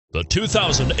The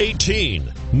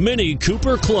 2018 MINI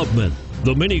Cooper Clubman.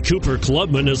 The MINI Cooper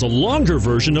Clubman is a longer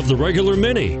version of the regular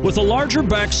Mini with a larger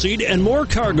back seat and more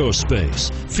cargo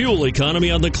space. Fuel economy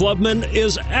on the Clubman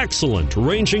is excellent,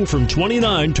 ranging from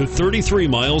 29 to 33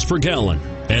 miles per gallon,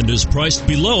 and is priced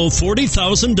below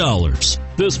 $40,000.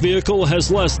 This vehicle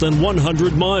has less than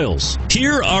 100 miles.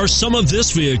 Here are some of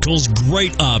this vehicle's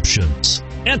great options: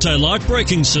 anti-lock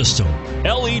braking system,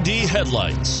 LED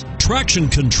headlights, traction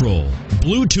control,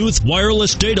 Bluetooth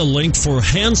wireless data link for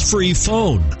hands-free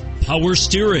phone, power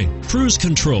steering, cruise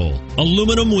control,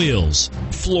 aluminum wheels,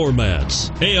 floor mats,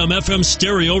 AM/FM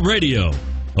stereo radio.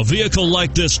 A vehicle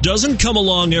like this doesn't come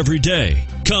along every day.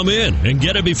 Come in and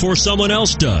get it before someone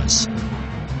else does.